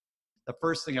the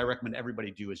first thing I recommend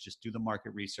everybody do is just do the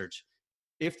market research.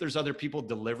 If there's other people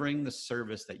delivering the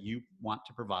service that you want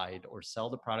to provide or sell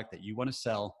the product that you want to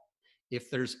sell,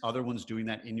 if there's other ones doing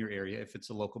that in your area, if it's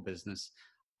a local business,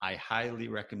 I highly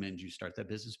recommend you start that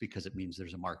business, because it means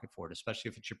there's a market for it, especially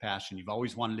if it's your passion. You've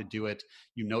always wanted to do it.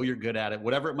 You know you're good at it.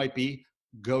 Whatever it might be,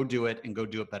 go do it, and go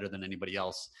do it better than anybody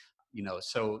else.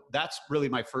 So that's really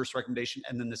my first recommendation.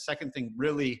 And then the second thing,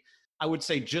 really, I would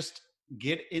say just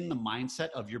get in the mindset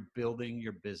of you're building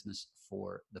your business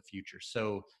for the future.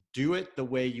 So do it the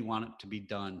way you want it to be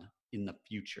done in the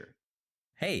future.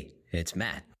 Hey, it's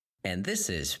Matt, and this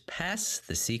is Pass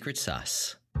the Secret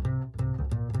Sauce.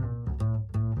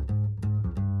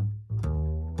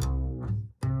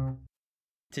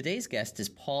 Today's guest is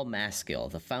Paul Maskill,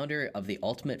 the founder of the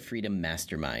Ultimate Freedom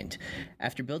Mastermind.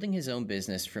 After building his own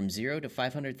business from zero to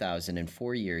 $500,000 in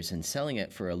 4 years and selling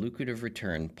it for a lucrative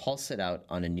return, Paul set out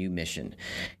on a new mission.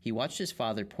 He watched his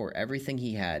father pour everything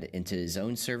he had into his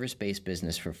own service-based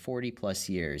business for 40 plus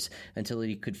years until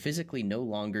he could physically no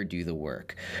longer do the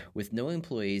work. With no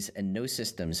employees and no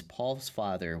systems, Paul's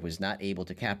father was not able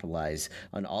to capitalize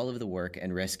on all of the work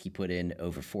and risk he put in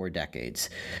over 4 decades.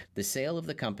 The sale of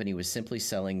the company was simply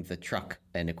selling the truck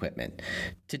and equipment.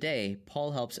 Today,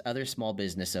 Paul helps other small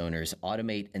business owners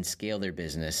automate and scale their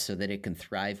business so that it can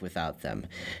thrive without them,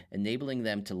 enabling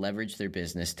them to leverage their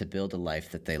business to build a life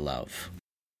that they love.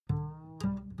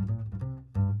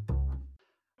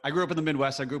 I grew up in the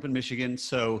Midwest. I grew up in Michigan.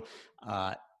 So,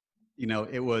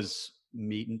 it was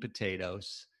meat and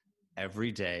potatoes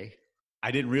every day. I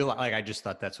didn't realize, I just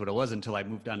thought that's what it was until I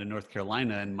moved down to North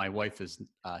Carolina, and my wife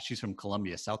she's from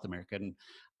Colombia, South America. And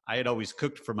I had always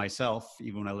cooked for myself,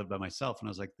 even when I lived by myself. And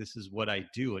I was like, this is what I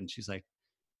do. And she's like,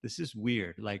 this is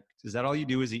weird. Like, is that all you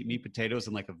do is eat meat, potatoes,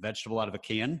 and like a vegetable out of a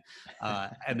can,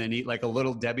 and then eat like a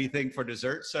little Debbie thing for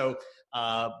dessert? So,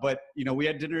 but we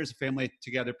had dinner as a family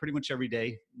together pretty much every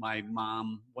day. My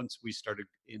mom, once we started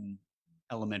in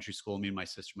elementary school, me and my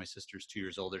sister's 2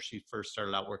 years older, she first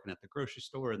started out working at the grocery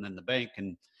store and then the bank,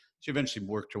 and she eventually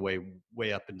worked her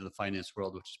way up into the finance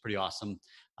world, which is pretty awesome.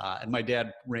 And my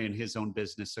dad ran his own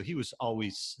business, so he was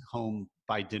always home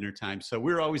by dinner time. So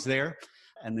we were always there.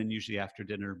 And then usually after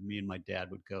dinner, me and my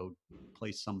dad would go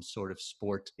play some sort of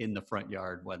sport in the front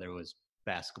yard, whether it was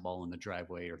basketball in the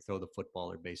driveway or throw the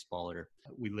football or baseball, or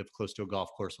we lived close to a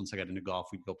golf course. Once I got into golf,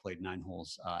 we'd go play 9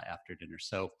 holes after dinner.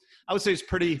 So I would say it's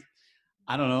pretty,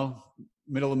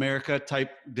 middle America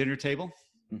type dinner table.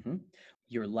 Mm-hmm.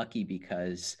 You're lucky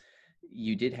because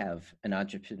you did have an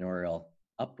entrepreneurial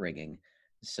upbringing.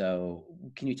 So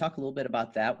can you talk a little bit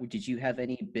about that? Did you have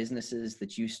any businesses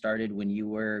that you started when you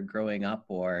were growing up,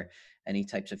 or any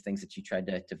types of things that you tried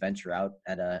to venture out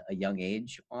at a young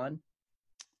age on?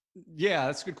 Yeah,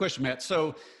 that's a good question, Matt.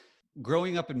 So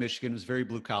growing up in Michigan was very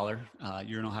blue collar.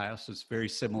 You're in Ohio, so it's very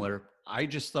similar. I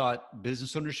just thought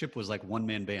business ownership was like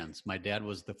one-man bands. My dad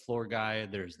was the floor guy.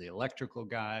 There's the electrical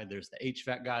guy. There's the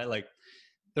HVAC guy. Like,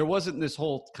 there wasn't this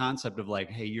whole concept of like,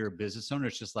 hey, you're a business owner.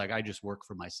 It's just like, I just work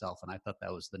for myself. And I thought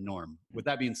that was the norm. With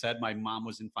that being said, my mom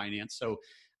was in finance. So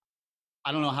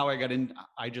I don't know how I got in.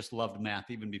 I just loved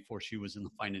math even before she was in the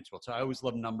finance world. So I always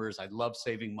loved numbers. I loved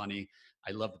saving money.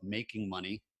 I loved making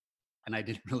money. And I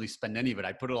didn't really spend any of it.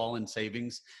 I put it all in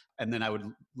savings. And then I would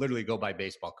literally go buy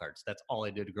baseball cards. That's all I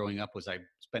did growing up. Was I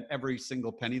spent every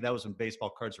single penny. That was when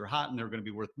baseball cards were hot and they were going to be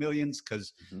worth millions,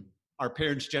 because our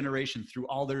parents' generation threw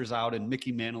all theirs out, and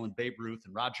Mickey Mantle and Babe Ruth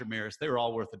and Roger Maris, they were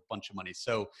all worth a bunch of money.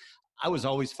 So I was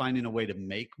always finding a way to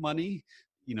make money.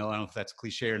 I don't know if that's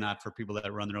cliche or not for people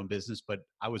that run their own business, but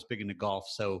I was big into golf.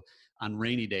 So on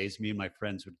rainy days, me and my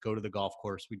friends would go to the golf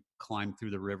course. We'd climb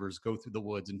through the rivers, go through the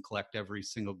woods, and collect every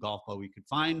single golf ball we could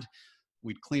find.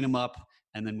 We'd clean them up,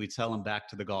 and then we'd sell them back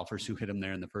to the golfers who hit them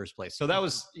there in the first place. So that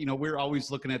was, we're always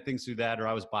looking at things through that, or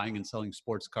I was buying and selling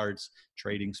sports cards,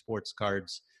 trading sports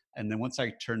cards. And then once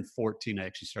I turned 14, I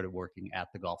actually started working at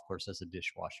the golf course as a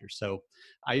dishwasher. So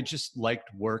I just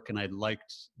liked work, and I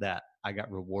liked that I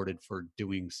got rewarded for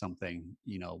doing something,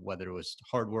 whether it was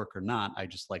hard work or not. I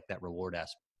just liked that reward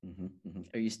aspect. Mm-hmm, mm-hmm.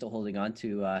 Are you still holding on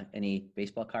to any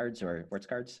baseball cards or sports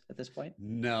cards at this point?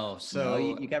 No. So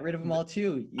you got rid of them all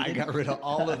too. I got rid of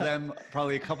all of them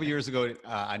probably a couple years ago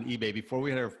on eBay. Before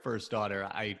we had our first daughter,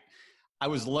 I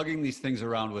was lugging these things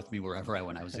around with me wherever I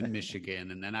went. I was in Michigan,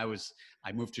 and then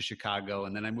I moved to Chicago,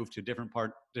 and then I moved to a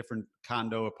different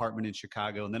condo apartment in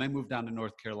Chicago. And then I moved down to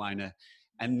North Carolina,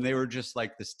 and they were just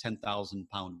like this 10,000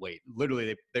 pound weight.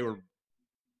 Literally they were,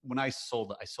 when I sold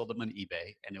them on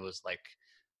eBay, and it was like,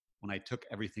 when I took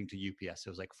everything to UPS, it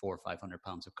was like 400 or 500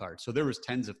 pounds of cards. So there was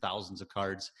tens of thousands of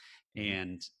cards,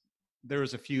 and there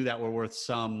was a few that were worth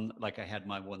some. Like I had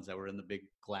my ones that were in the big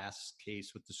glass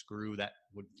case with the screw that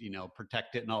would,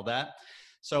 protect it and all that.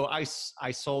 So I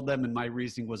sold them, and my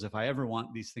reasoning was, if I ever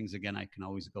want these things again, I can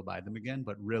always go buy them again.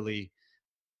 But really,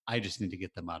 I just need to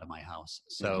get them out of my house.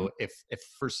 Mm-hmm. So if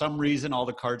for some reason all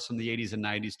the cards from the 80s and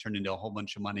 90s turned into a whole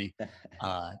bunch of money,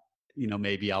 uh,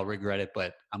 maybe I'll regret it,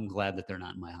 but I'm glad that they're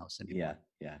not in my house anymore.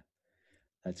 Yeah.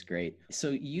 That's great. So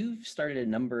you've started a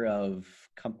number of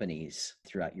companies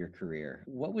throughout your career.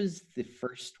 What was the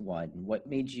first one? What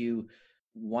made you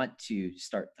want to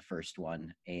start the first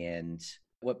one? And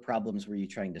what problems were you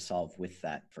trying to solve with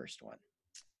that first one?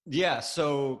 Yeah.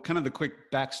 So kind of the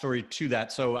quick backstory to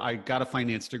that. So I got a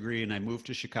finance degree and I moved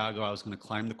to Chicago. I was going to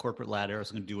climb the corporate ladder. I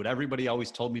was going to do what everybody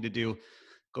always told me to do: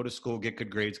 go to school, get good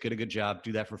grades, get a good job,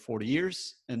 do that for 40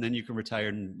 years. And then you can retire,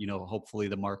 and, hopefully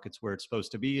the market's where it's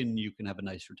supposed to be and you can have a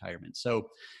nice retirement. So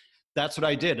that's what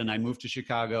I did. And I moved to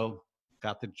Chicago,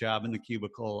 got the job in the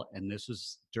cubicle. And this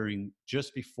was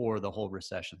just before the whole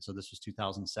recession. So this was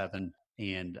 2007.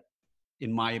 And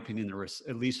in my opinion,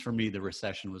 at least for me, the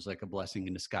recession was like a blessing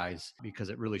in disguise, because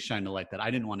it really shined a light that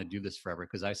I didn't want to do this forever,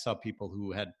 because I saw people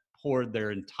who had poured their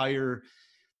entire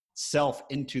self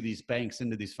into these banks,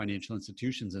 into these financial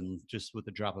institutions, and just with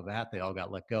the drop of a hat, they all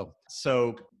got let go.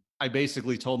 So I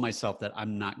basically told myself that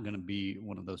I'm not going to be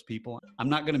one of those people. I'm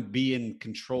not going to be in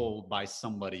control by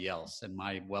somebody else, and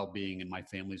my well-being and my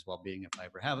family's well-being, if I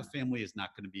ever have a family, is not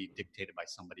going to be dictated by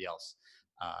somebody else.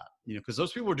 Because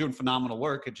those people were doing phenomenal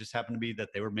work. It just happened to be that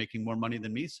they were making more money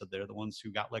than me, so they're the ones who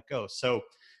got let go. So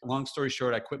long story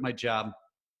short, I quit my job,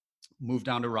 moved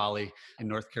down to Raleigh in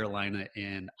North Carolina,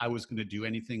 and I was going to do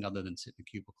anything other than sit in a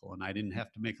cubicle. And I didn't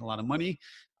have to make a lot of money.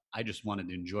 I just wanted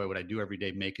to enjoy what I do every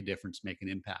day, make a difference, make an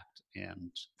impact.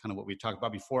 And kind of what we talked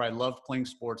about before, I loved playing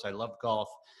sports. I loved golf.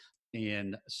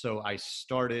 And so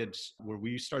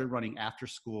we started running after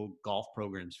school golf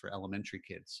programs for elementary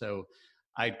kids. So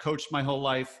I'd coached my whole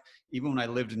life. Even when I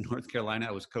lived in North Carolina,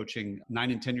 I was coaching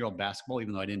 9 and 10-year-old basketball,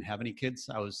 even though I didn't have any kids.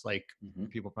 I was like,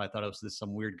 people probably thought I was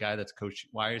some weird guy that's coaching.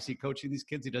 Why is he coaching these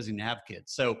kids? He doesn't even have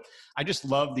kids. So I just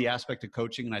loved the aspect of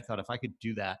coaching. And I thought, if I could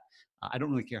do that, I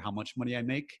don't really care how much money I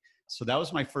make. So that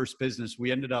was my first business.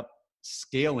 We ended up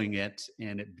scaling it,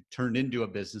 and it turned into a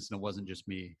business, and it wasn't just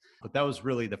me. But that was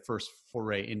really the first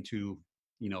foray into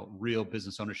real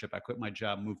business ownership. I quit my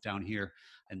job, moved down here,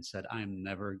 and said, I'm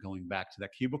never going back to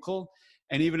that cubicle.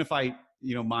 And even if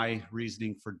my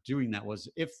reasoning for doing that was,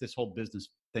 if this whole business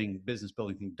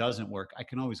building thing doesn't work, I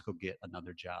can always go get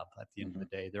another job at the end of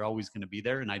the day. They're always going to be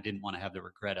there. And I didn't want to have the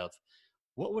regret of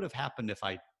what would have happened if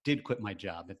I did quit my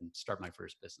job and start my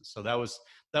first business. So that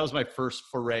was my first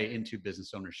foray into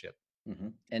business ownership. Mm-hmm.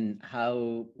 And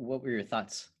what were your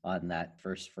thoughts on that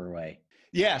first foray?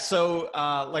 Yeah. So,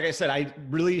 like I said, I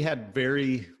really had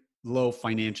very low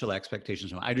financial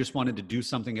expectations. I just wanted to do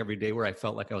something every day where I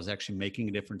felt like I was actually making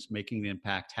a difference, making an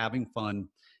impact, having fun,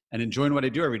 and enjoying what I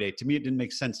do every day. To me, it didn't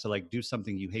make sense to do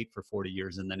something you hate for 40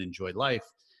 years and then enjoy life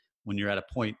when you're at a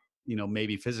point,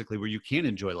 maybe physically, where you can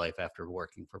enjoy life after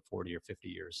working for 40 or 50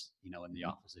 years, in the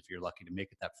office, if you're lucky to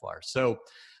make it that far. So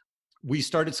we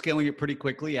started scaling it pretty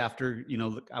quickly after,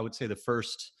 I would say the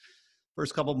first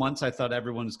couple of months. I thought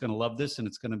everyone was going to love this and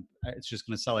it's just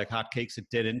going to sell like hotcakes. It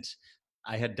didn't.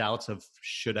 I had doubts of,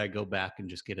 should I go back and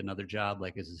just get another job?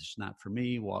 Like, is this just not for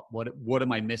me? What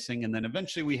am I missing? And then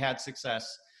eventually we had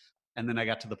success. And then I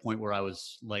got to the point where I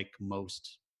was like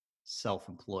most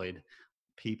self-employed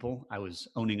people. I was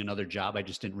owning another job. I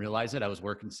just didn't realize it. I was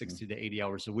working 60 to 80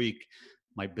 hours a week.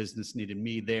 My business needed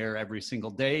me there every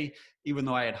single day. Even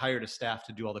though I had hired a staff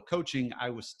to do all the coaching, I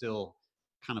was still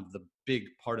kind of the big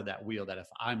part of that wheel that if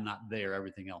I'm not there,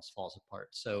 everything else falls apart.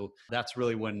 So that's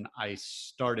really when I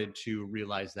started to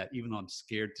realize that even though I'm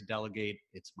scared to delegate,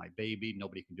 it's my baby.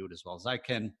 Nobody can do it as well as I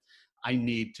can. I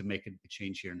need to make a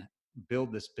change here and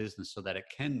build this business so that it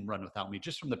can run without me,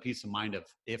 just from the peace of mind of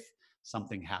if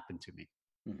something happened to me.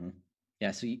 Mm-hmm.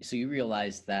 Yeah. So you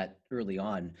realized that early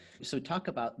on. So talk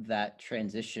about that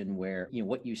transition where,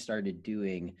 what you started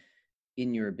doing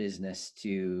in your business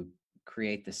to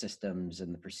create the systems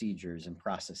and the procedures and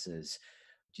processes.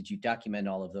 Did you document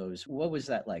all of those? What was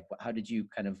that like? How did you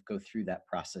kind of go through that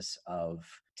process of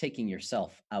taking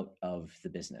yourself out of the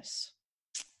business?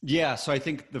 Yeah. So I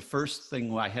think the first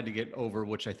thing I had to get over,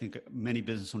 which I think many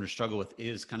business owners struggle with,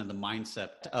 is kind of the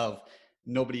mindset of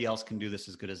nobody else can do this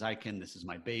as good as I can. This is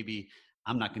my baby.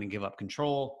 I'm not going to give up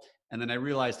control. And then I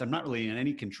realized I'm not really in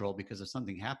any control, because if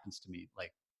something happens to me,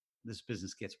 like, this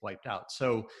business gets wiped out.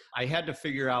 So I had to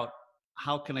figure out,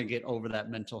 how can I get over that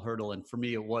mental hurdle? And for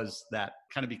me, it was that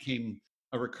kind of became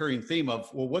a recurring theme of,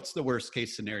 well, what's the worst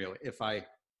case scenario? If I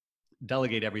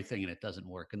delegate everything and it doesn't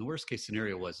work. And the worst case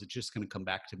scenario was it's just going to come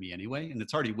back to me anyway. And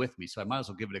it's already with me. So I might as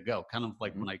well give it a go, kind of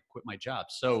like when I quit my job.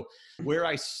 So where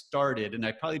I started, and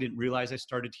I probably didn't realize I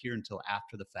started here until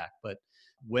after the fact, but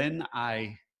when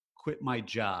I quit my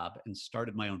job and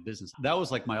started my own business, that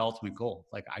was like my ultimate goal.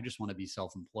 Like, I just want to be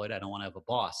self-employed. I don't want to have a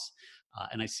boss.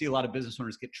 And I see a lot of business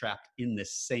owners get trapped in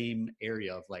this same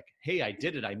area of like, hey, I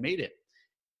did it. I made it.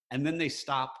 And then they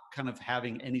stop kind of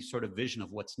having any sort of vision of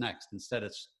what's next. Instead,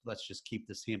 it's let's just keep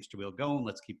this hamster wheel going.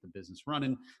 Let's keep the business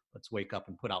running. Let's wake up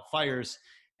and put out fires.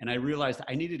 And I realized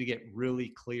I needed to get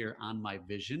really clear on my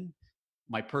vision,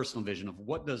 my personal vision of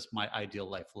what does my ideal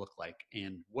life look like?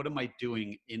 And what am I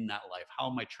doing in that life?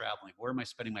 How am I traveling? Where am I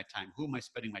spending my time? Who am I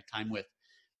spending my time with?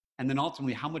 And then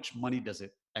ultimately, how much money does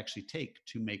it actually take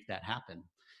to make that happen?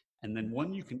 And then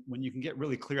when you can get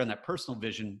really clear on that personal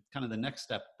vision, kind of the next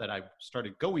step that I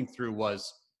started going through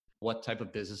was, what type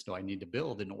of business do I need to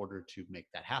build in order to make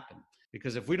that happen?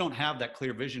 Because if we don't have that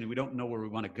clear vision and we don't know where we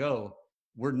want to go,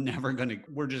 we're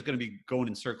just going to be going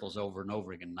in circles over and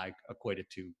over again. And I equate it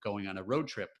to going on a road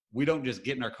trip. We don't just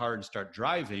get in our car and start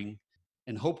driving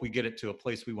and hope we get it to a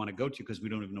place we want to go to, because we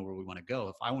don't even know where we want to go.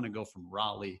 If I want to go from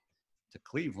Raleigh to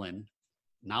Cleveland,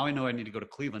 now I know I need to go to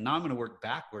Cleveland. Now I'm going to work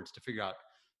backwards to figure out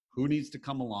who needs to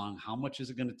come along, how much is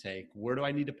it going to take, where do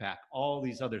I need to pack, all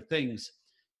these other things.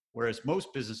 Whereas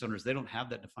most business owners, they don't have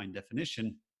that defined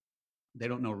definition. They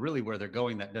don't know really where they're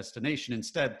going, that destination.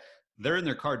 Instead, they're in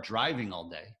their car driving all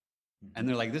day. And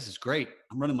they're like, this is great.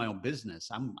 I'm running my own business.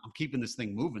 I'm keeping this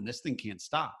thing moving. This thing can't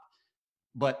stop.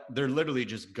 But they're literally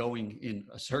just going in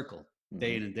a circle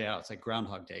day in and day out. It's like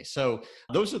Groundhog Day. So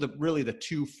those are really the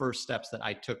two first steps that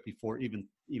I took before even,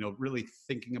 really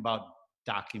thinking about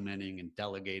documenting and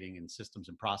delegating and systems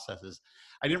and processes.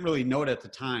 I didn't really know it at the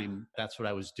time. That's what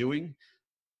I was doing,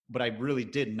 but I really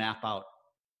did map out,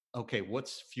 okay,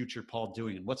 what's future Paul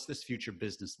doing? And what's this future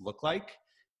business look like?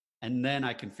 And then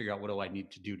I can figure out what do I need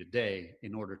to do today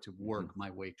in order to work my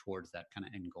way towards that kind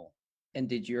of end goal. And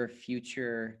did your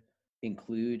future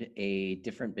include a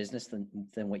different business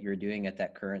than what you're doing at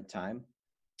that current time?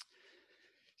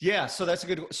 Yeah, so that's a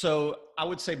good, so I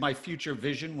would say my future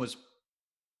vision was,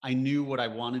 I knew what I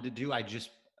wanted to do. I just,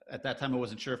 at that time, I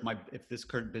wasn't sure if this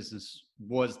current business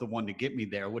was the one to get me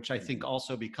there, which I think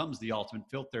also becomes the ultimate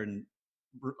filter and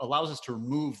allows us to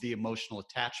remove the emotional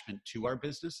attachment to our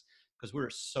business, because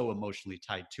we're so emotionally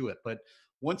tied to it. But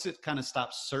once it kind of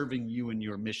stops serving you and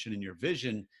your mission and your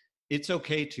vision, it's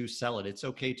okay to sell it. It's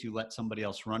okay to let somebody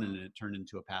else run it and it turn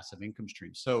into a passive income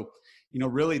stream. So,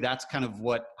 really that's kind of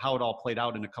how it all played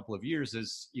out in a couple of years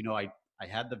is, I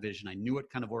had the vision. I knew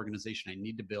what kind of organization I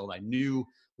need to build. I knew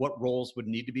what roles would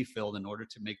need to be filled in order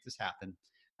to make this happen.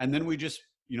 And then we just,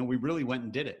 we really went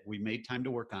and did it. We made time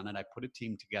to work on it. I put a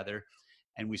team together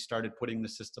and we started putting the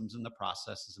systems and the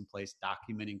processes in place,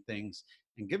 documenting things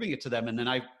and giving it to them. And then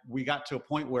we got to a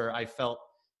point where I felt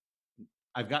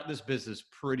I've got this business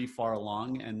pretty far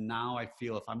along. And now I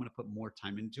feel if I'm going to put more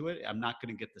time into it, I'm not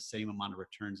going to get the same amount of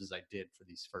returns as I did for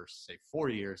these first, say, 4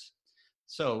 years.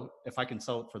 So if I can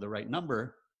sell it for the right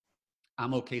number,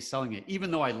 I'm okay selling it,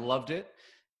 even though I loved it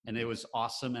and it was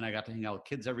awesome. And I got to hang out with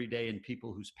kids every day and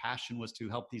people whose passion was to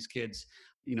help these kids.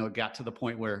 It got to the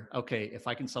point where, okay, if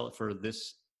I can sell it for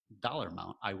this dollar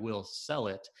amount, I will sell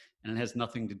it. And it has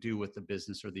nothing to do with the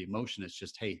business or the emotion. It's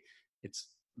just, hey,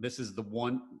 this is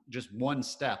just one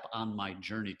step on my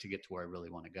journey to get to where I really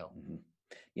want to go.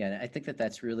 Yeah. And I think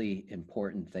that's really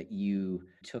important that you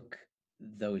took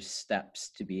those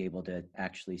steps to be able to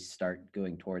actually start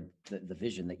going toward the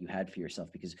vision that you had for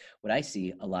yourself. Because what I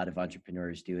see a lot of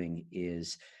entrepreneurs doing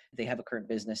is they have a current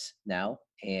business now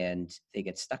and they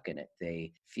get stuck in it.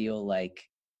 They feel like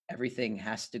everything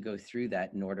has to go through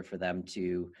that in order for them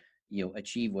to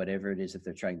achieve whatever it is that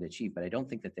they're trying to achieve. But I don't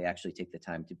think that they actually take the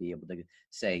time to be able to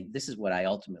say, this is what I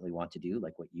ultimately want to do,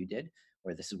 like what you did,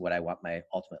 or this is what I want my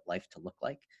ultimate life to look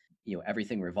like.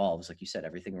 Everything revolves, like you said,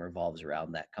 everything revolves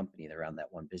around that company, around that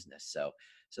one business. So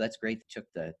that's great. You took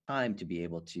the time to be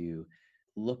able to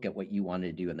look at what you wanted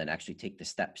to do and then actually take the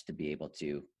steps to be able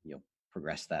to,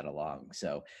 progress that along.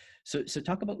 So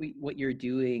talk about what you're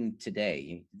doing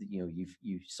today.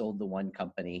 You've sold the one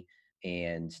company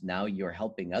and now you're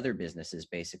helping other businesses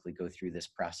basically go through this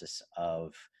process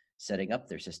of setting up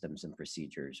their systems and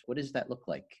procedures. What does that look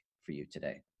like for you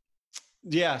today?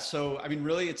 Yeah. So,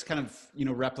 really it's kind of,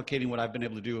 replicating what I've been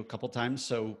able to do a couple of times.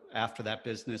 So after that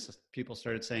business, people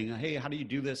started saying, hey, how do you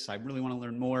do this? I really want to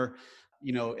learn more,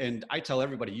 and I tell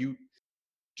everybody,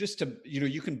 just to,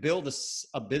 you can build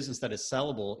a business that is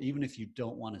sellable, even if you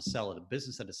don't want to sell it. A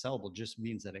business that is sellable just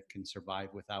means that it can survive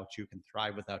without you, can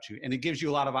thrive without you. And it gives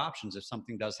you a lot of options. If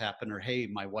something does happen, or, hey,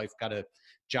 my wife got a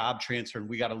job transfer and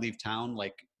we got to leave town,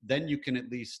 like, then you can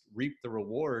at least reap the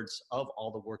rewards of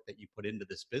all the work that you put into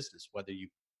this business, whether you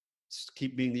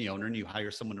keep being the owner and you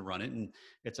hire someone to run it and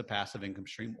it's a passive income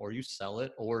stream, or you sell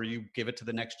it, or you give it to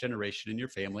the next generation in your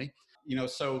family.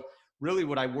 So really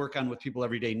what I work on with people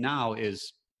every day now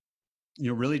is,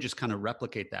 really just kind of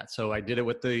replicate that. So I did it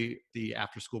with the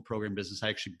after school program business. I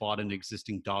actually bought an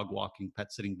existing dog walking,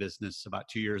 pet sitting business about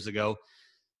 2 years ago.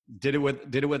 Did it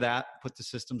with that, put the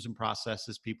systems and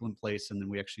processes, people in place, and then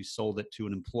we actually sold it to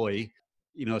an employee.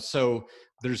 So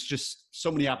there's just so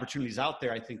many opportunities out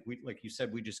there. I think like you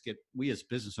said, we as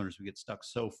business owners, we get stuck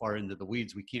so far into the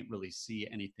weeds, we can't really see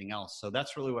anything else. So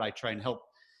that's really what I try and help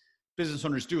business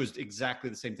owners do, is exactly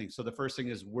the same thing. So the first thing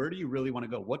is, where do you really want to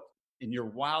go? What, in your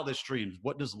wildest dreams,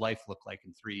 what does life look like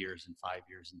in 3 years, in 5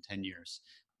 years, in 10 years?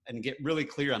 And get really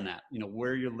clear on that.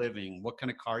 Where you're living, what kind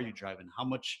of car you're driving, how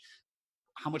much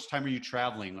time are you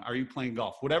traveling? Are you playing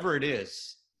golf? Whatever it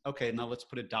is. Okay, now let's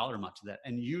put a dollar amount to that.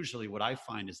 And usually what I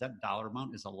find is that dollar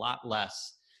amount is a lot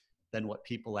less than what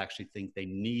people actually think they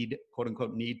need, quote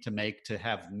unquote, need to make to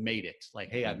have made it. Like,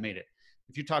 hey, I've made it.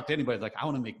 If you talk to anybody, like, I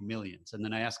want to make millions. And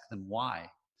then I ask them why.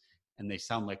 And they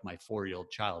sound like my 4-year-old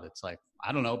child. It's like,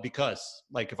 I don't know, because.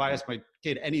 Like, if I ask my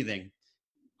kid anything,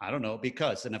 I don't know,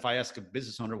 because. And if I ask a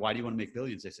business owner, why do you want to make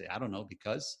billions? They say, I don't know,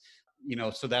 because.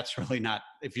 So that's really not,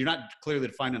 if you're not clearly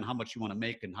defined on how much you want to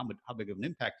make and how big of an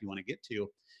impact you want to get to,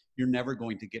 you're never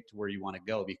going to get to where you want to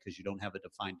go, because you don't have a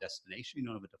defined destination. You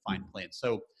don't have a defined plan.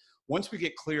 So once we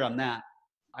get clear on that,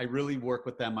 I really work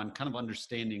with them on kind of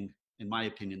understanding, in my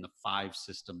opinion, the 5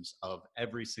 systems of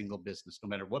every single business. No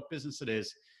matter what business it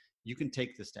is, you can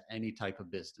take this to any type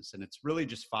of business. And it's really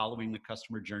just following the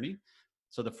customer journey.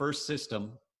 So the first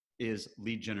system is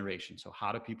lead generation. So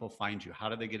how do people find you? How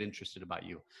do they get interested about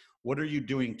you? What are you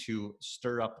doing to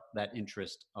stir up that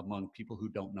interest among people who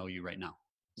don't know you right now?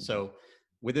 So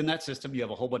within that system, you have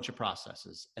a whole bunch of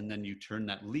processes, and then you turn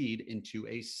that lead into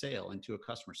a sale, into a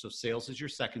customer. So sales is your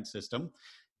second system,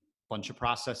 bunch of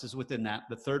processes within that.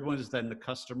 The third one is then the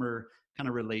customer kind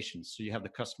of relations. So you have the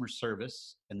customer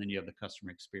service, and then you have the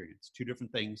customer experience. 2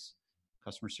 different things.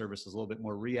 Customer service is a little bit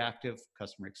more reactive.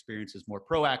 Customer experience is more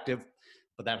proactive.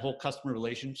 But that whole customer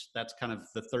relations, that's kind of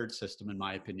the third system, in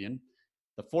my opinion.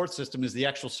 The fourth system is the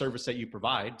actual service that you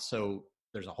provide. So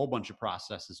there's a whole bunch of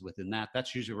processes within that.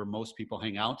 That's usually where most people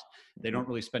hang out. They don't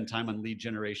really spend time on lead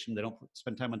generation. They don't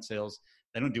spend time on sales.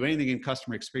 They don't do anything in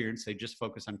customer experience. They just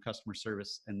focus on customer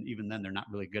service. And even then, they're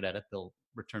not really good at it. They'll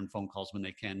return phone calls when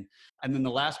they can. And then the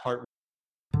last part.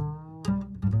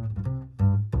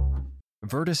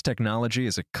 Vertus Technology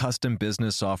is a custom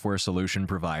business software solution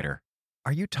provider.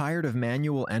 Are you tired of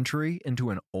manual entry into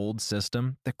an old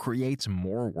system that creates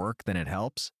more work than it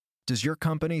helps? Does your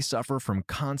company suffer from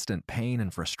constant pain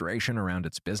and frustration around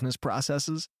its business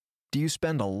processes? Do you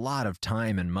spend a lot of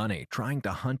time and money trying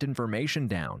to hunt information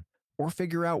down or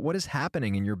figure out what is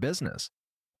happening in your business?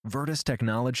 Vertus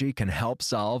Technology can help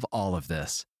solve all of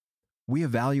this. We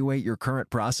evaluate your current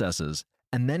processes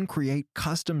and then create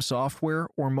custom software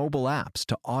or mobile apps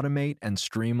to automate and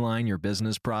streamline your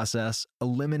business process,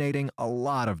 eliminating a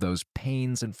lot of those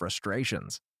pains and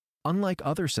frustrations. Unlike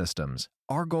other systems,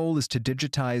 our goal is to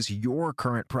digitize your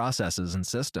current processes and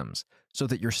systems so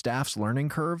that your staff's learning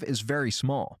curve is very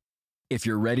small. If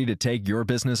you're ready to take your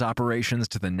business operations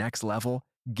to the next level,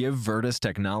 give Vertus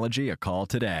Technology a call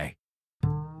today.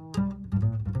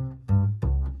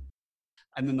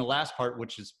 And then the last part,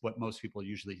 which is what most people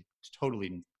usually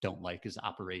totally don't like, is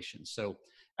operations. So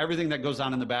everything that goes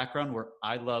on in the background, where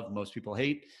I love, most people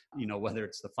hate, whether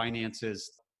it's the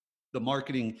finances, the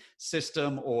marketing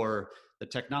system, or the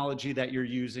technology that you're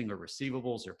using, or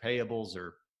receivables or payables,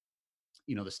 or,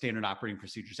 the standard operating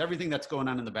procedures, everything that's going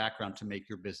on in the background to make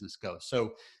your business go.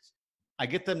 So I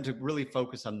get them to really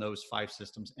focus on those 5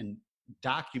 systems and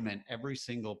document every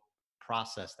single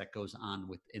process that goes on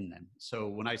within them. So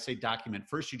when I say document,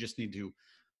 first you just need to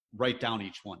write down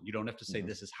each one. You don't have to say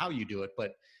this is how you do it,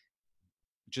 but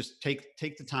just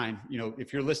take the time.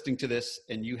 If you're listening to this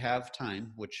and you have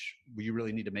time, which you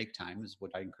really need to make time, is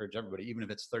what I encourage everybody, even if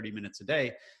it's 30 minutes a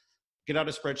day, get out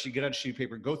a spreadsheet, get out a sheet of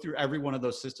paper, go through every one of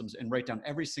those systems and write down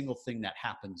every single thing that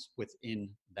happens within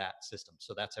that system.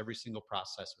 So that's every single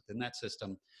process within that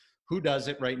system. Who does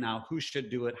it right now? Who should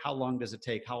do it? How long does it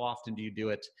take? How often do you do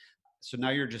it? So now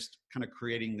you're just kind of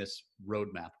creating this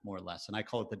roadmap, more or less. And I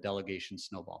call it the delegation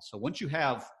snowball. So once you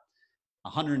have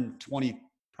 120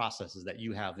 processes that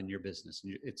you have in your business,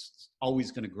 and it's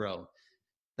always going to grow,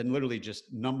 then literally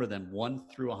just number them 1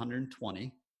 through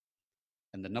 120.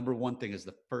 And the number one thing is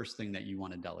the first thing that you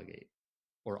want to delegate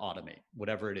or automate,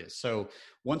 whatever it is. So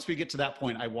once we get to that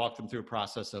point, I walk them through a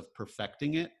process of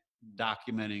perfecting it,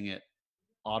 documenting it,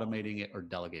 automating it, or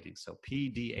delegating. So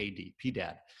PDAD,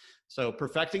 PDAD. So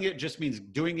perfecting it just means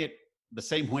doing it the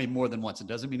same way more than once. It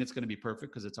doesn't mean it's going to be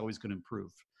perfect because it's always going to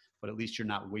improve, but at least you're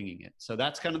not winging it. So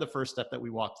that's kind of the first step that we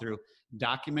walk through.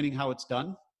 Documenting how it's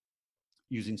done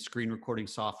using screen recording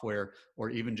software or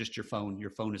even just your phone. Your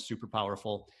phone is super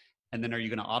powerful. And then are you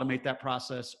going to automate that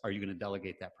process? Are you going to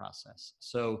delegate that process?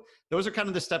 So those are kind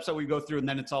of the steps that we go through. And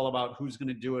then it's all about who's going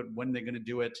to do it, when they're going to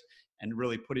do it, and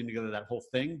really putting together that whole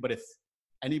thing. But if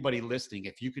anybody listening,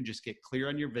 if you can just get clear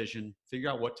on your vision, figure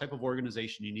out what type of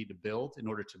organization you need to build in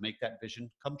order to make that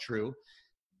vision come true.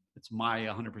 It's my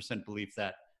 100% belief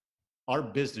that our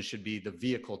business should be the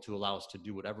vehicle to allow us to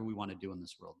do whatever we want to do in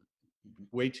this world.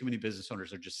 Way too many business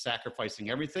owners are just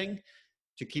sacrificing everything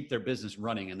to keep their business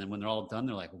running. And then when they're all done,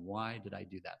 they're like, why did I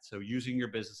do that? So using your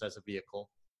business as a vehicle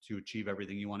to achieve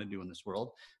everything you want to do in this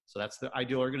world. So that's the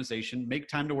ideal organization. Make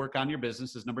time to work on your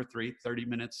business is number 3. 30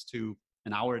 minutes to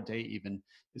an hour a day even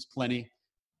is plenty.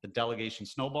 The delegation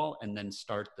snowball, and then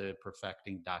start the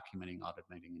perfecting, documenting,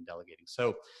 automating, and delegating.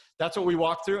 So that's what we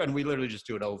walk through, and we literally just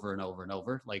do it over and over and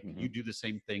over. Like you do the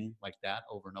same thing like that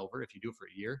over and over. If you do it for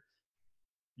a year,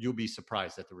 you'll be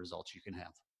surprised at the results you can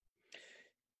have.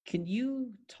 Can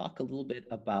you talk a little bit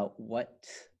about what,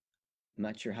 I'm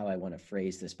not sure how I want to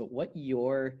phrase this, but what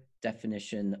your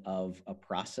definition of a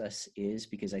process is?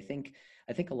 Because I think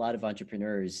a lot of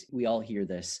entrepreneurs, we all hear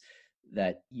this,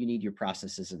 that you need your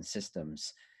processes and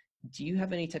systems. Do you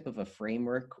have any type of a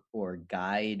framework or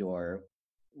guide or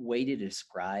way to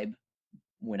describe,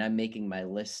 when I'm making my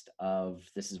list of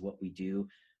this is what we do,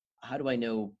 how do I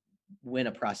know when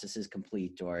a process is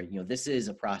complete, or this is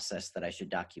a process that I should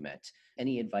document?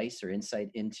 Any advice or insight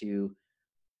into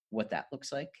what that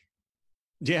looks like?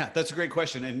 Yeah, that's a great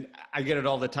question. And I get it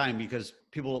all the time because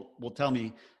people will tell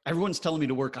me, everyone's telling me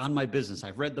to work on my business.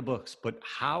 I've read the books, but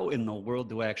how in the world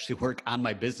do I actually work on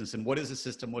my business? And what is a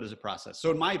system? What is a process? So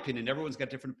in my opinion, everyone's got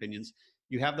different opinions.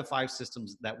 You have the 5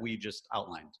 systems that we just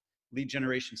outlined: lead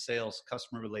generation, sales,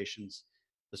 customer relations,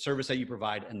 the service that you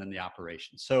provide, and then the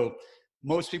operation. So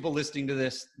most people listening to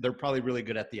this, they're probably really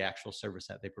good at the actual service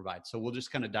that they provide. So we'll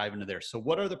just kind of dive into there. So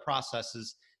what are the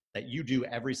processes that you do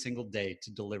every single day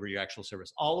to deliver your actual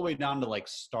service, all the way down to like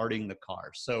starting the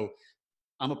car? So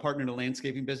I'm a partner in a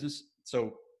landscaping business.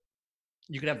 So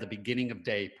you could have the beginning of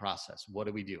day process. What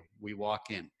do? We walk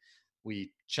in,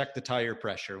 we check the tire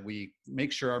pressure, we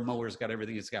make sure our mower's got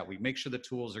everything it's got, we make sure the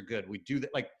tools are good. We do that.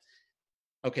 Like,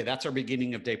 okay, that's our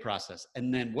beginning of day process.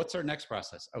 And then what's our next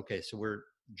process? Okay, so we're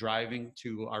driving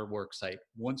to our work site.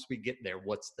 Once we get there,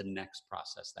 what's the next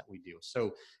process that we do?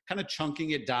 So kind of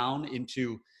chunking it down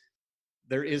into,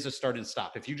 there is a start and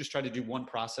stop. If you just try to do one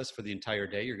process for the entire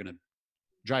day, you're going to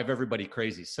drive everybody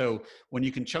crazy. So when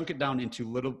you can chunk it down into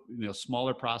little,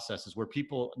 smaller processes where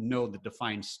people know the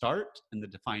defined start and the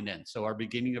defined end. So our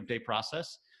beginning of day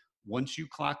process, once you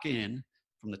clock in,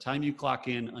 from the time you clock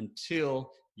in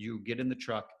until you get in the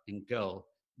truck and go,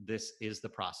 this is the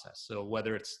process. So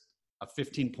whether it's a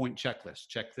 15-point checklist,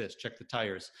 check this, check the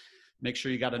tires, make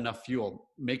sure you got enough fuel,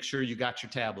 make sure you got your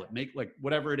tablet, make like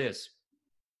whatever it is.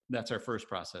 That's our first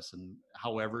process. And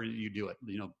however you do it,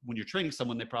 when you're training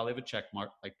someone, they probably have a check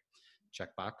mark, like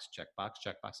checkbox, checkbox,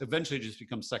 checkbox. Eventually it just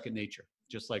becomes second nature,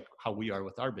 just like how we are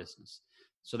with our business.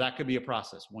 So that could be a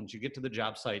process. Once you get to the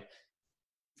job site,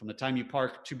 from the time you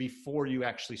park to before you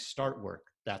actually start work,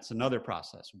 that's another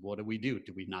process. What do?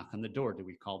 Do we knock on the door? Do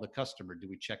we call the customer? Do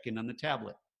we check in on the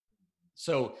tablet?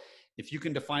 So if you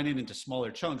can define it into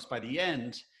smaller chunks, by the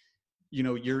end,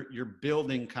 you're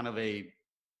building kind of a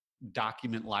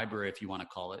document library, if you want to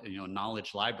call it,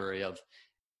 knowledge library of,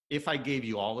 if I gave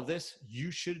you all of this,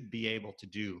 you should be able to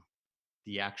do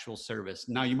the actual service.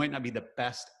 Now, you might not be the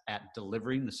best at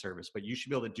delivering the service, but you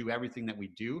should be able to do everything that we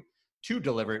do to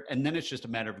deliver it. And then it's just a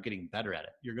matter of getting better at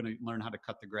it. You're going to learn how to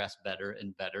cut the grass better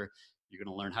and better. You're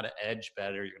going to learn how to edge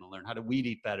better. You're going to learn how to weed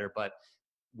eat better. But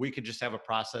we could just have a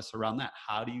process around that.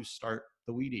 How do you start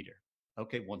the weed eater?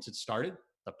 Okay, once it's started,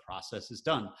 the process is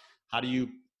done. How do you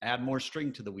add more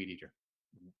string to the weed eater?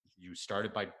 You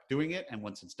started by doing it, and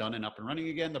once it's done and up and running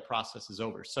again, the process is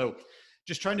over. So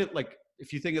just trying to, like,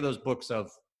 if you think of those books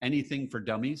of anything for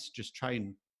dummies, just try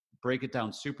and break it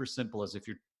down super simple, as if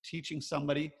you're teaching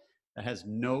somebody that has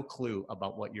no clue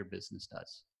about what your business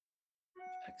does.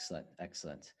 Excellent,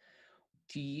 excellent.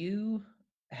 Do you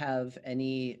have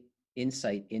any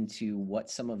insight into what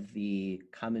some of the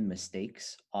common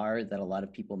mistakes are that a lot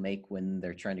of people make when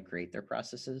they're trying to create their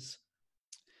processes?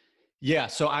 Yeah.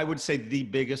 So I would say the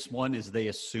biggest one is they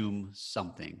assume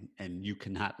something, and you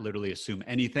cannot literally assume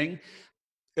anything.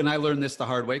 And I learned this the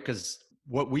hard way, because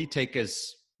what we take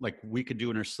as like we could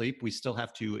do in our sleep, we still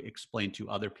have to explain to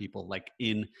other people like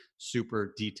in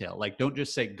super detail. Like, don't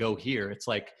just say go here. It's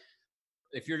like,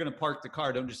 if you're going to park the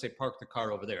car, don't just say park the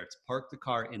car over there. It's park the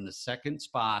car in the second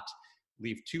spot,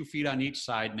 leave 2 feet on each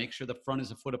side, make sure the front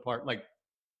is a foot apart. Like,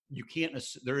 you can't,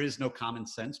 there is no common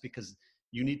sense, because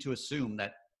you need to assume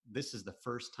that this is the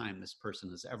first time this person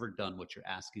has ever done what you're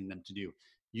asking them to do.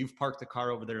 You've parked the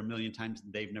car over there a million times,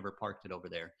 they've never parked it over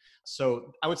there.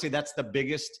 So I would say that's the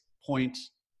biggest point.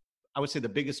 I would say the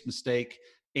biggest mistake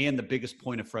and the biggest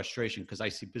point of frustration, because I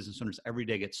see business owners every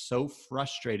day get so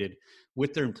frustrated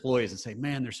with their employees and say,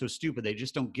 man, they're so stupid, they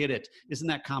just don't get it. Isn't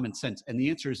that common sense? And the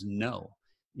answer is no.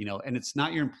 And it's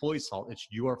not your employee's fault, it's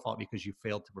your fault, because you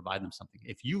failed to provide them something.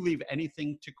 If you leave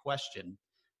anything to question,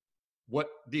 what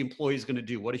the employee is going to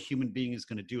do, what a human being is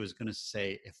going to do, is going to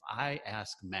say, if I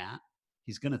ask Matt,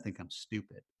 he's going to think I'm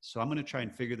stupid. So I'm going to try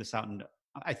and figure this out. And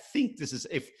I think this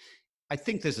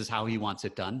is how he wants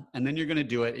it done. And then you're going to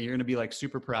do it, and you're going to be like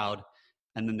super proud.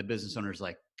 And then the business owner's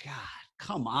like, God,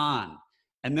 come on.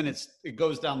 And then it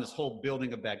goes down this whole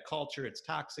building of bad culture. It's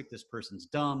toxic. This person's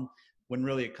dumb. When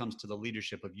really it comes to the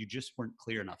leadership of, you just weren't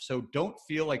clear enough. So don't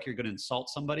feel like you're going to insult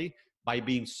somebody by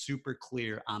being super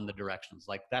clear on the directions.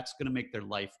 Like, that's going to make their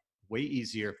life way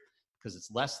easier, because it's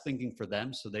less thinking for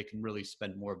them. So they can really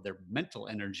spend more of their mental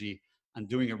energy on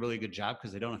doing a really good job,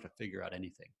 because they don't have to figure out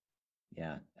anything.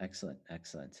 Yeah, excellent,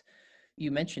 excellent.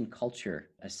 You mentioned culture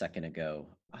a second ago.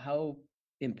 How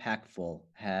impactful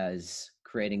has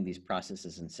creating these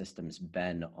processes and systems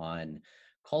been on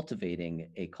cultivating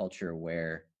a culture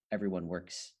where everyone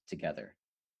works together?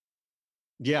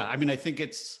 Yeah. I mean, I think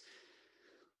it's,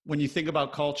 when you think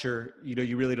about culture,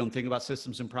 you really don't think about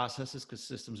systems and processes, because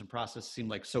systems and processes seem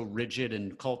like so rigid,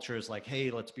 and culture is like,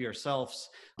 hey, let's be ourselves.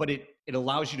 But it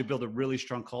allows you to build a really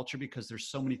strong culture, because there's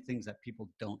so many things that people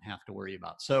don't have to worry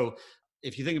about. So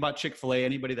if you think about Chick-fil-A,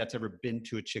 anybody that's ever been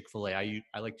to a Chick-fil-A,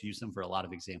 I like to use them for a lot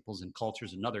of examples, and culture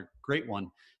is another great one.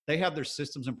 They have their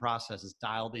systems and processes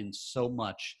dialed in so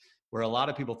much, where a lot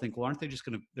of people think, well, aren't they just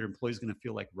their employees going to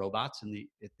feel like robots? And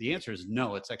the answer is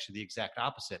no. It's actually the exact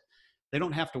opposite. They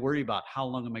don't have to worry about, how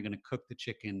long am I going to cook the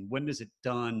chicken? When is it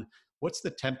done? What's the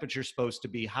temperature supposed to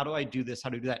be? How do I do this? How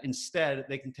do I do that? Instead,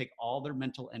 they can take all their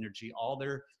mental energy,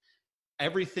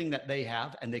 everything that they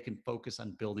have, and they can focus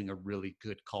on building a really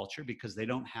good culture, because they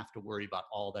don't have to worry about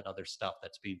all that other stuff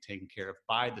that's being taken care of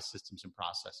by the systems and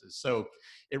processes. So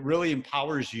it really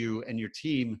empowers you and your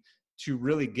team to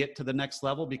really get to the next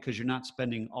level, because you're not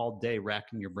spending all day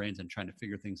racking your brains and trying to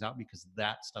figure things out, because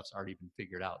that stuff's already been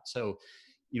figured out. So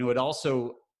it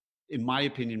also, in my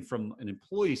opinion, from an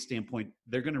employee standpoint,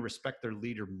 they're going to respect their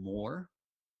leader more,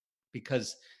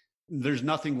 because there's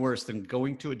nothing worse than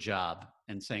going to a job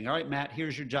and saying, all right, Matt,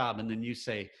 here's your job. And then you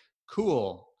say,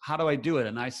 cool, how do I do it?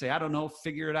 And I say, I don't know,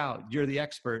 figure it out. You're the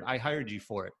expert. I hired you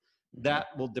for it. Mhm.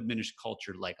 That will diminish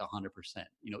culture like 100%.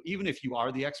 Even if you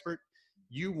are the expert,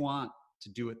 you want to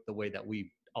do it the way that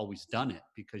we've always done it,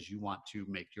 because you want to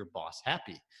make your boss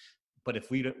happy. But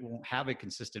if we don't have a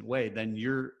consistent way, then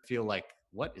you feel like,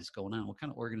 what is going on? What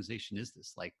kind of organization is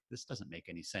this? Like, this doesn't make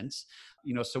any sense.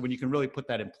 So when you can really put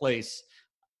that in place,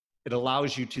 it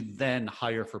allows you to then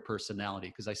hire for personality.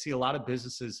 Because I see a lot of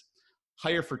businesses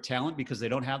hire for talent because they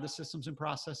don't have the systems and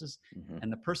processes. Mhm.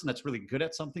 And the person that's really good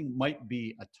at something might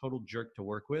be a total jerk to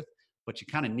work with, but you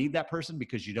kind of need that person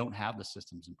because you don't have the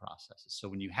systems and processes. So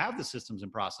when you have the systems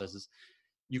and processes,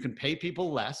 you can pay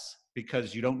people less,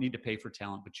 because you don't need to pay for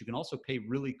talent, but you can also pay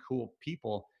really cool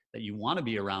people that you want to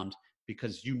be around,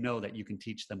 because you know that you can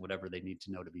teach them whatever they need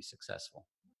to know to be successful.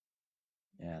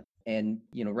 Yeah. And,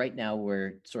 right now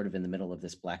we're sort of in the middle of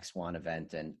this Black Swan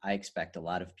event, and I expect a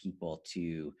lot of people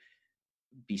to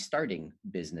be starting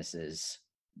businesses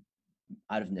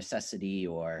out of necessity,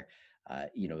 or,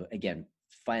 again,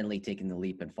 finally taking the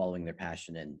leap and following their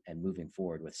passion, and moving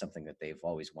forward with something that they've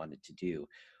always wanted to do.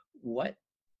 What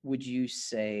would you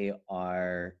say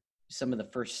are some of the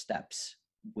first steps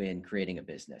when creating a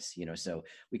business? So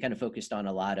we kind of focused on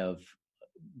a lot of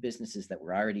businesses that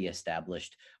were already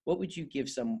established.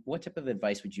 What type of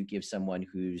advice would you give someone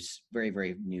who's very,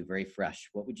 very new, very fresh?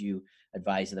 What would you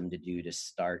advise them to do to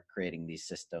start creating these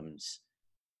systems,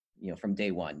 from day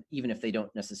one, even if they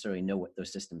don't necessarily know what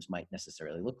those systems might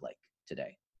necessarily look like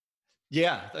today?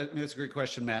 Yeah, that's a great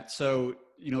question, Matt. So,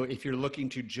 if you're looking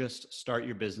to just start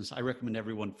your business, I recommend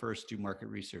everyone first do market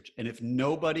research. And if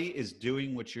nobody is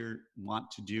doing what you want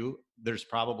to do, there's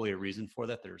probably a reason for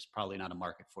that. There's probably not a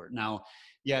market for it. Now,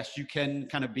 yes, you can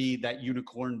kind of be that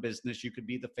unicorn business. You could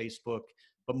be the Facebook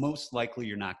but most likely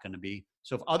you're not going to be.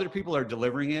 So if other people are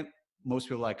delivering it, most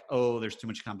people are like, oh, there's too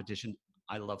much competition.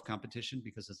 I love competition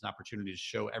because it's an opportunity to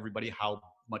show everybody how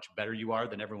much better you are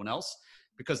than everyone else,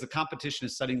 because the competition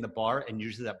is setting the bar, and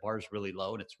usually that bar is really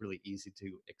low and it's really easy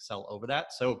to excel over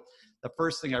that. So the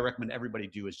first thing I recommend everybody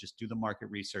do is just do the market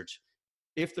research.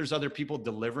 If there's other people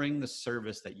delivering the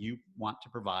service that you want to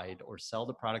provide or sell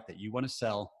the product that you want to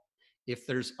sell, if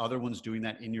there's other ones doing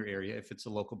that in your area, if it's a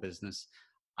local business,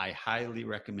 I highly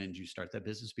recommend you start that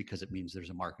business, because it means there's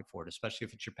a market for it, especially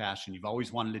if it's your passion. You've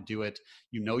always wanted to do it.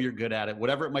 You know you're good at it.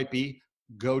 Whatever it might be,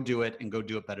 go do it, and go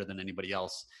do it better than anybody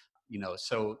else.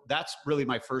 So that's really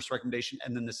my first recommendation.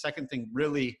 And then the second thing,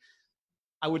 really,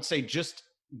 I would say just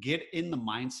get in the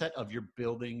mindset of you're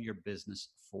building your business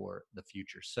for the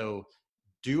future. So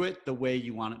do it the way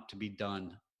you want it to be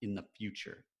done in the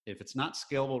future. If it's not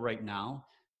scalable right now,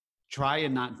 try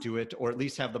and not do it, or at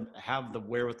least have the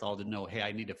wherewithal to know, hey,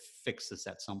 I need to fix this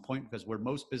at some point. Because where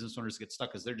most business owners get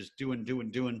stuck is they're just doing,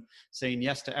 saying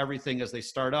yes to everything as they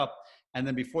start up. And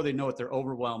then before they know it, they're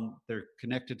overwhelmed. They're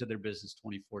connected to their business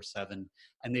 24/7,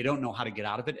 and they don't know how to get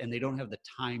out of it, and they don't have the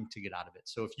time to get out of it.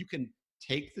 So if you can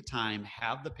take the time,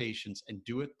 have the patience, and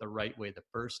do it the right way the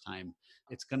first time,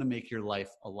 it's going to make your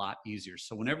life a lot easier.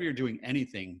 So whenever you're doing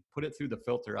anything, put it through the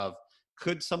filter of,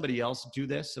 could somebody else do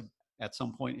this at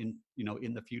some point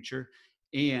in the future?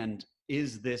 And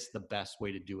is this the best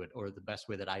way to do it, or the best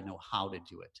way that I know how to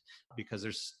do it? Because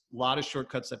there's a lot of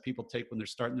shortcuts that people take when they're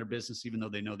starting their business, even though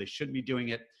they know they shouldn't be doing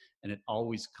it. And it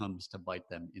always comes to bite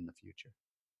them in the future.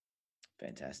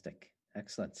 Fantastic.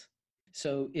 Excellent.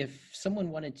 So if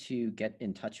someone wanted to get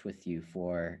in touch with you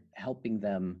for helping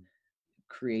them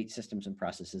create systems and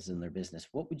processes in their business,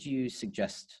 what would you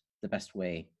suggest the best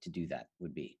way to do that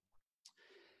would be?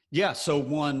 Yeah. So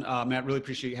one, Matt, really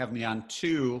appreciate you having me on.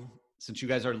 Two, since you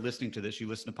guys are listening to this, you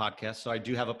listen to podcasts. So I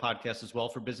do have a podcast as well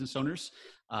for business owners.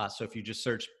 So if you just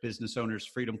search Business Owners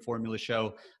Freedom Formula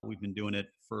Show, we've been doing it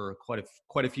for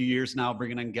quite a few years now,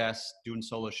 bringing on guests, doing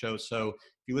solo shows. So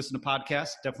if you listen to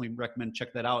podcasts, definitely recommend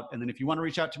check that out. And then if you want to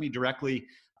reach out to me directly,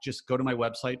 just go to my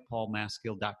website,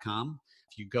 paulmaskill.com.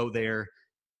 If you go there,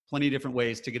 plenty of different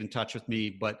ways to get in touch with me.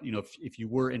 But if you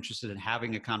were interested in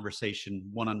having a conversation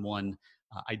one-on-one,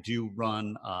 I do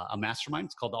run a mastermind.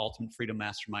 It's called the Ultimate Freedom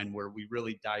Mastermind, where we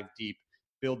really dive deep,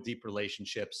 build deep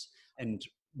relationships, and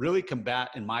really combat,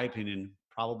 in my opinion,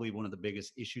 probably one of the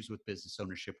biggest issues with business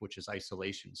ownership, which is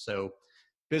isolation. So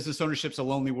business ownership's a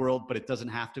lonely world, but it doesn't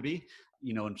have to be,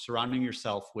 and surrounding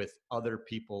yourself with other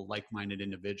people, like-minded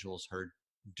individuals who are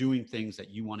doing things that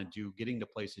you want to do, getting to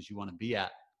places you want to be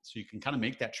at, so you can kind of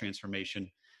make that transformation,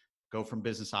 go from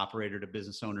business operator to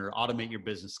business owner, automate your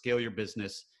business, scale your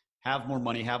business, have more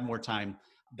money, have more time.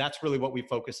 That's really what we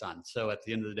focus on. So at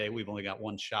the end of the day, we've only got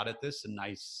one shot at this. And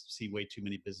I see way too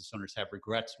many business owners have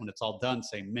regrets when it's all done,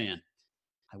 saying, man,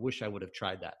 I wish I would have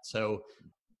tried that. So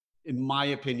in my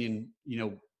opinion,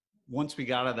 once we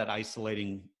got out of that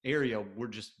isolating area, we're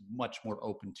just much more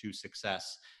open to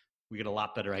success. We get a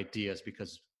lot better ideas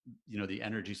because, the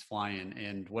energy's flying.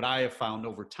 And what I have found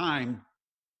over time,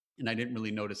 and I didn't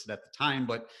really notice it at the time,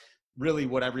 but really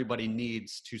what everybody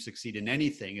needs to succeed in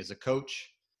anything is a coach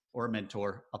or a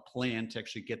mentor, a plan to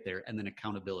actually get there, and then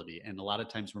accountability. And a lot of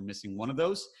times we're missing one of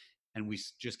those, and we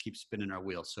just keep spinning our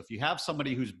wheels. So if you have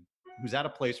somebody who's at a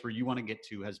place where you want to get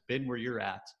to, has been where you're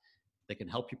at, they can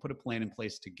help you put a plan in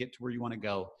place to get to where you want to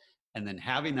go. And then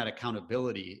having that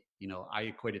accountability, I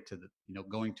equate it to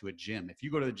going to a gym. If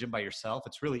you go to the gym by yourself,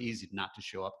 it's really easy not to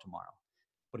show up tomorrow.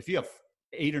 But if you have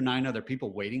 8 or 9 other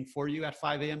people waiting for you at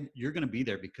 5 a.m., you're going to be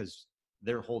there because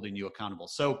they're holding you accountable.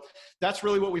 So that's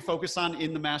really what we focus on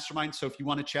in the mastermind. So if you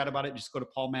want to chat about it, just go to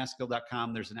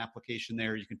paulmaskill.com. There's an application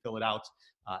there. You can fill it out.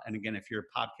 And again, if you're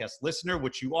a podcast listener,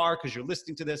 which you are because you're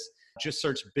listening to this, just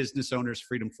search Business Owners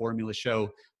Freedom Formula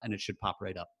Show, and it should pop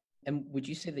right up. And would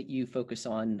you say that you focus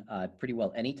on pretty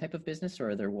well any type of business,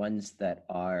 or are there ones that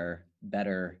are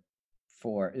better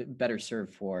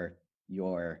served for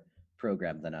your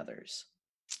program than others?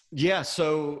 Yeah.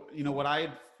 So, what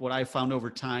I found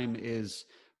over time is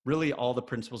really all the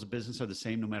principles of business are the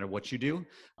same no matter what you do.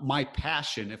 My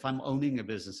passion, if I'm owning a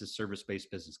business, is service-based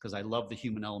business, because I love the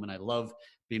human element. I love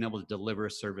being able to deliver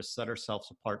a service, set ourselves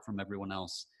apart from everyone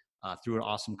else through an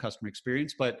awesome customer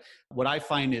experience. But what I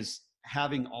find is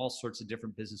having all sorts of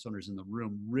different business owners in the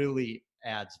room really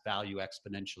adds value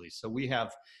exponentially. So we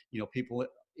have, people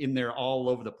in there all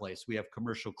over the place. We have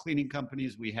commercial cleaning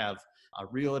companies. We have a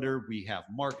realtor. We have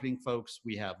marketing folks.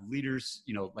 We have leaders,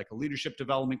 like a leadership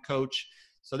development coach.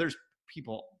 So there's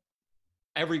people,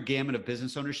 every gamut of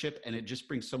business ownership, and it just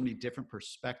brings so many different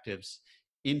perspectives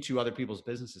into other people's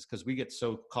businesses, because we get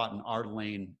so caught in our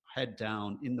lane, head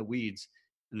down in the weeds.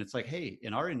 And it's like, hey,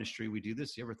 in our industry, we do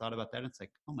this. You ever thought about that? And it's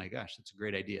like, oh my gosh, that's a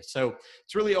great idea. So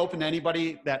it's really open to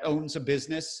anybody that owns a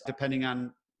business, depending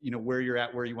on, where you're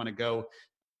at, where you want to go.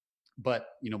 But,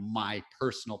 my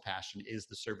personal passion is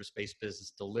the service-based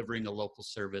business, delivering a local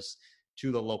service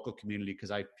to the local community,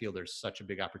 because I feel there's such a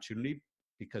big opportunity,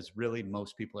 because really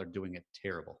most people are doing it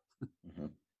terrible. Mm-hmm.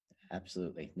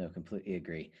 Absolutely. No, completely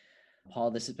agree.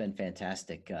 Paul, this has been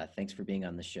fantastic. Thanks for being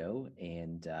on the show.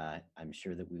 And I'm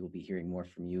sure that we will be hearing more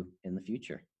from you in the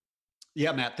future.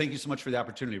 Yeah, Matt, thank you so much for the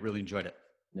opportunity. Really enjoyed it.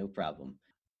 No problem.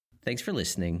 Thanks for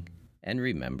listening. And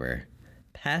remember,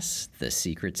 pass the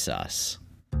secret sauce.